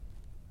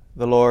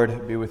The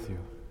Lord be with you.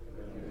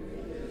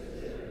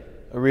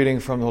 A reading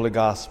from the Holy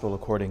Gospel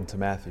according to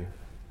Matthew.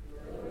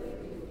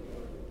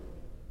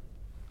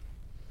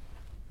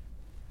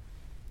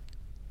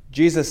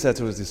 Jesus said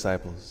to his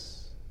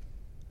disciples,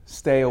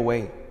 "Stay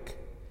awake,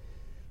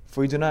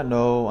 for you do not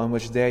know on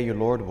which day your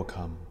Lord will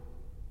come.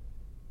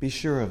 Be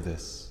sure of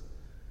this.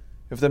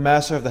 If the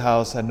master of the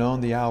house had known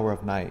the hour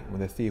of night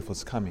when the thief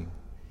was coming,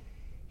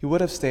 he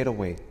would have stayed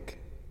awake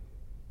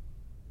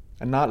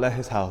and not let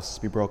his house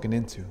be broken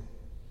into.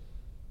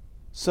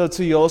 So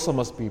too you also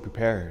must be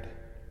prepared.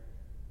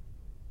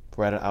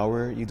 For at an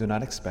hour you do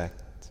not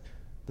expect,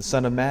 the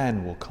Son of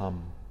Man will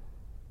come.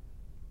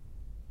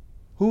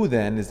 Who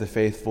then is the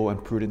faithful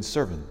and prudent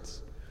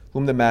servant,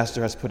 whom the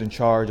master has put in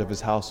charge of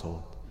his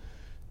household,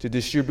 to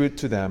distribute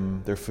to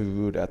them their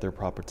food at their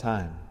proper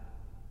time?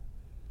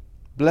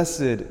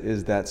 Blessed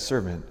is that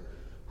servant,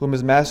 whom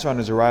his master on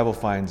his arrival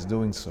finds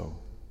doing so.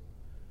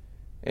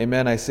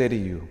 Amen, I say to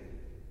you,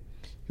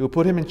 he will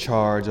put him in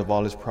charge of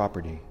all his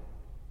property.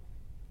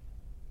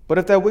 But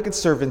if that wicked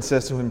servant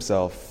says to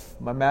himself,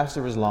 'My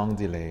master is long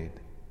delayed,'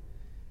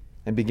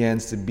 and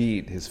begins to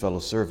beat his fellow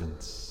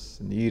servants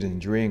and eat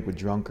and drink with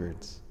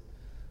drunkards,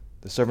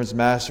 the servant's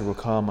master will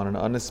come on an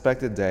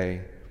unexpected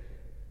day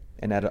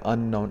and at an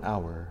unknown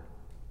hour,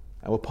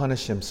 and will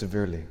punish him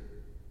severely,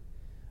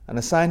 and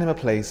assign him a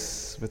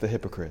place with the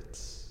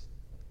hypocrites,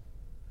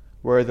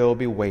 where there will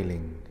be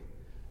wailing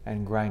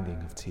and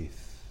grinding of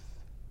teeth."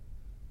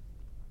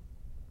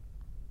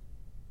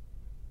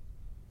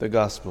 The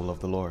Gospel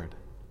of the Lord.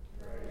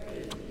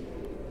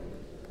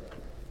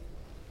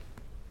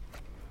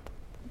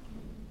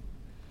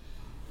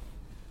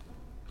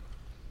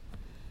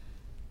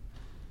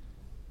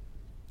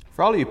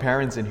 For all of you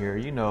parents in here,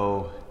 you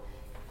know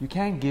you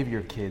can't give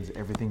your kids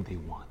everything they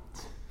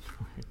want.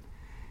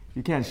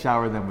 You can't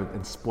shower them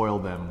and spoil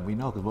them. We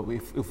know,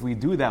 because if we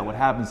do that, what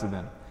happens to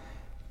them?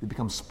 They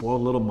become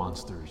spoiled little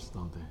monsters,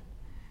 don't they?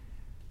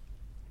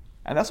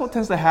 And that's what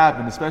tends to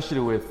happen, especially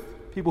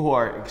with people who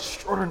are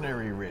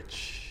extraordinarily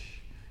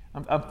rich.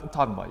 I'm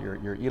talking about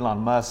your Elon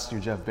Musk,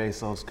 your Jeff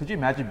Bezos. Could you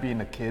imagine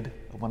being a kid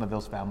of one of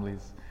those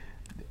families?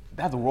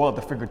 They have the world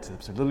at their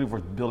fingertips. They're literally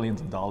worth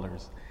billions of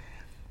dollars.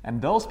 And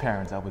those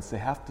parents, I would say,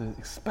 have to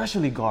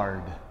especially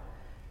guard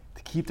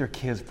to keep their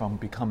kids from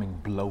becoming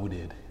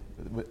bloated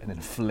and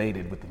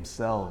inflated with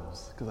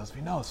themselves. Because as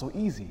we know, it's so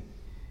easy.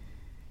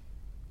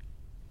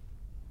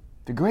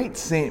 The great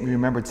saint we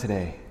remember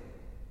today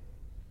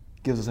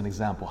gives us an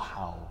example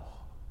how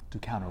to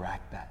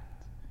counteract that.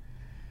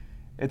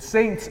 It's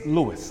St.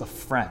 Louis of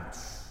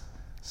France.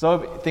 So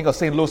if you think of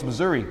St. Louis,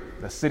 Missouri,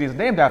 the city is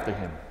named after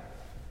him.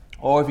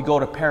 Or if you go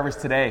to Paris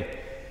today,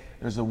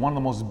 there's one of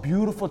the most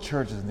beautiful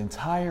churches in the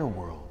entire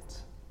world,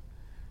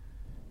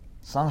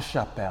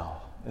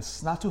 Sainte-Chapelle.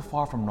 It's not too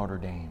far from Notre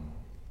Dame.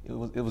 It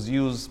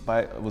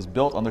was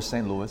built under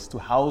St. Louis to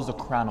house the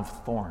crown of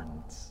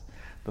thorns,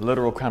 the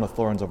literal crown of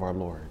thorns of our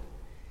Lord.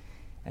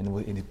 And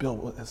it's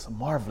built, it's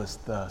marvelous,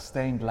 the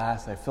stained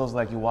glass. It feels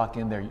like you walk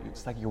in there,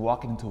 it's like you're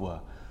walking into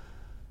a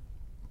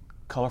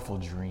colorful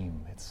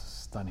dream. It's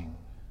stunning.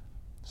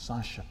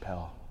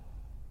 Sainte-Chapelle.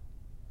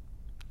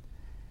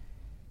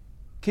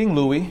 King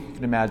Louis, you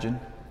can imagine,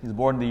 he's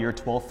born in the year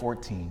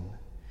 1214.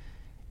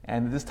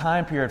 And at this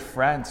time period,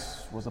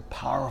 France was a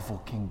powerful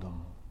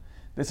kingdom.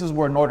 This is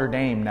where Notre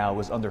Dame now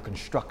is under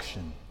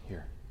construction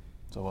here.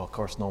 So, of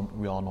course,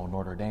 we all know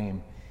Notre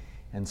Dame.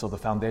 And so the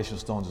foundation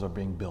stones are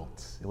being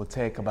built. It would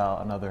take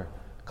about another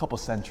couple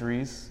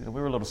centuries. We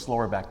were a little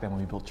slower back then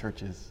when we built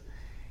churches.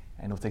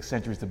 And it would take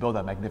centuries to build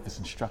that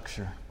magnificent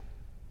structure.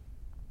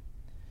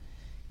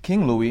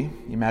 King Louis,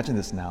 imagine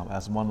this now,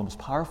 as one of the most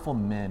powerful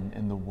men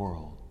in the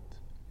world.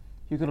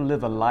 He could have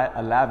lived a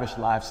lavish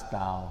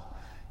lifestyle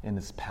in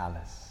his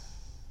palace.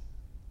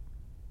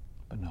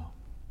 But no.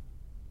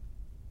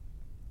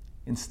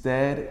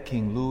 Instead,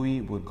 King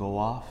Louis would go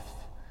off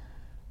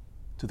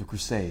to the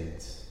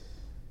Crusades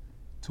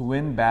to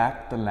win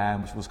back the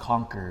land which was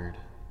conquered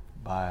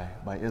by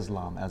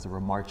Islam as they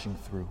were marching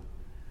through.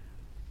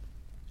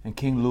 And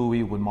King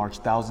Louis would march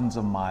thousands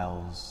of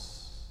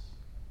miles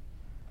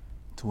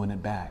to win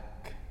it back.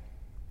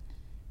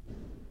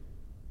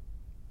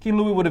 King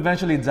Louis would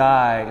eventually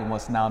die in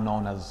what's now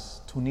known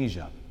as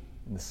Tunisia,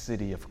 in the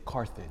city of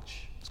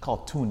Carthage. It's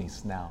called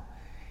Tunis now.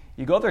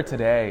 You go there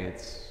today,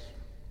 it's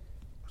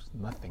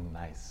nothing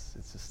nice.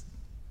 It's just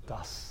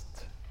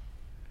dust.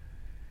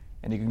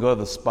 And you can go to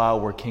the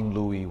spot where King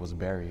Louis was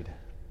buried.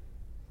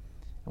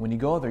 And when you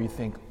go there, you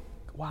think,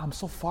 wow, I'm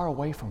so far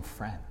away from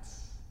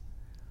France.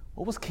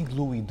 What was King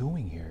Louis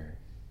doing here?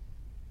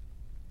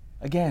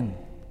 Again,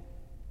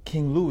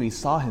 King Louis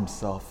saw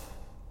himself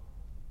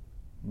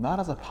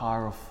not as a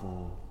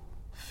powerful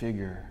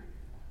figure,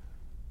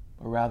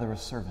 but rather a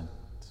servant.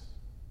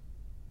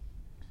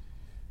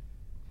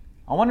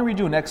 I want to read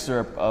you an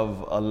excerpt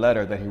of a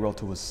letter that he wrote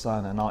to his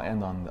son, and I'll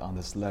end on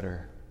this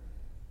letter.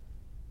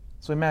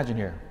 So imagine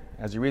here,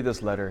 as you read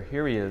this letter,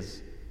 here he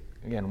is,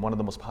 again, one of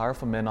the most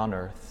powerful men on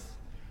earth,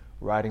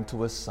 writing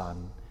to his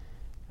son.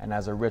 And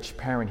as a rich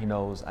parent, he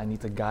knows, I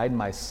need to guide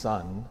my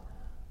son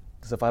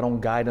Because if I don't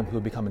guide him, he'll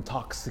become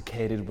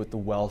intoxicated with the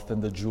wealth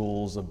and the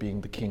jewels of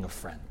being the king of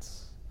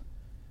friends.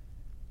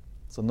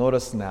 So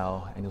notice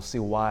now, and you'll see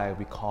why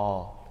we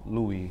call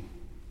Louis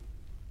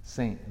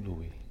Saint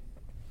Louis.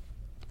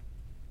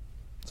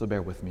 So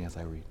bear with me as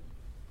I read.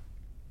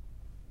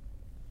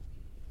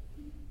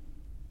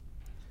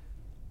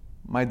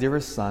 My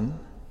dearest son,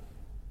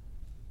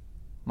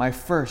 my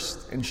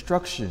first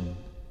instruction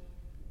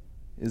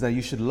is that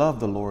you should love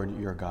the Lord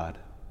your God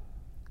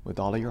with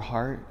all of your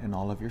heart and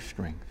all of your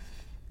strength.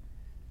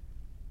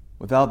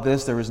 Without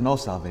this, there is no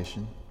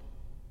salvation.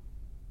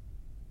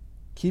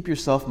 Keep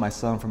yourself, my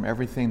son, from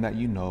everything that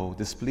you know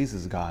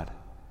displeases God,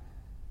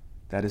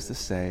 that is to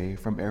say,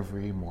 from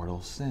every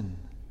mortal sin.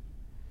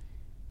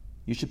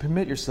 You should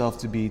permit yourself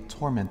to be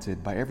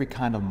tormented by every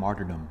kind of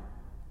martyrdom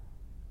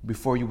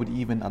before you would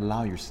even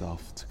allow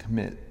yourself to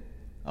commit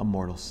a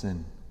mortal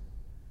sin.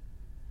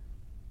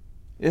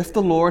 If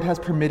the Lord has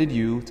permitted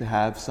you to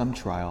have some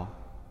trial,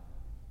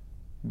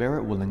 bear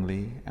it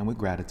willingly and with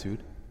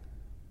gratitude,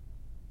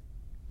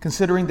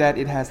 considering that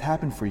it has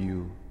happened for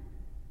you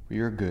for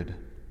your good,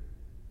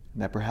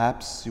 and that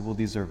perhaps you will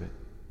deserve it.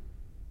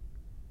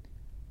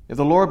 If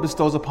the Lord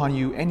bestows upon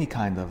you any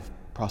kind of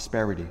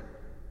prosperity,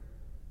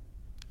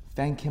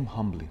 thank him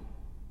humbly,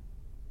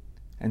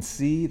 and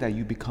see that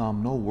you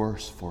become no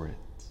worse for it,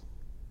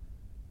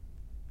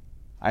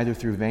 either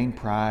through vain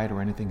pride or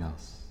anything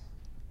else,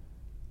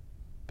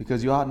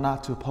 because you ought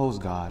not to oppose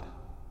God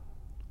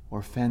or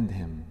offend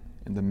him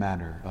in the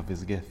matter of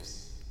his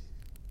gifts.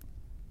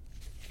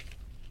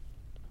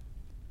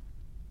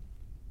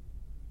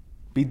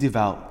 Be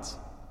devout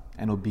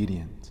and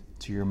obedient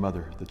to your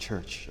mother, the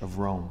Church of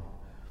Rome,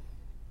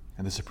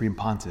 and the Supreme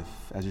Pontiff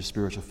as your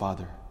spiritual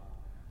father.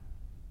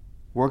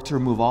 Work to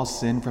remove all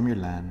sin from your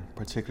land,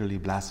 particularly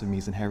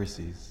blasphemies and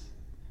heresies.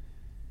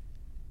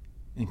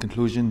 In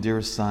conclusion,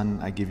 dearest son,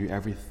 I give you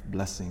every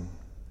blessing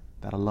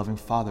that a loving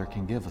father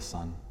can give a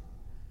son.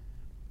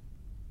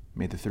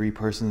 May the three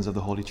persons of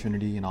the Holy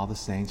Trinity and all the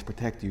saints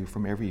protect you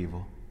from every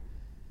evil.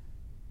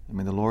 And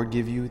may the Lord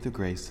give you the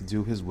grace to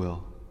do his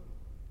will,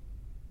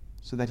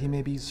 so that he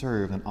may be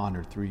served and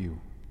honored through you.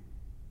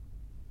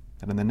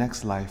 That in the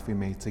next life we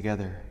may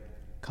together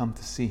come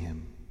to see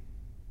him,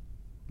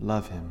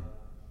 love him,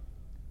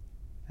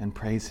 and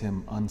praise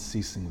him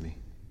unceasingly.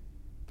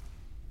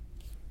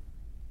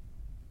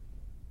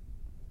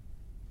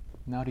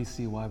 Now do you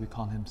see why we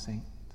call him Saint?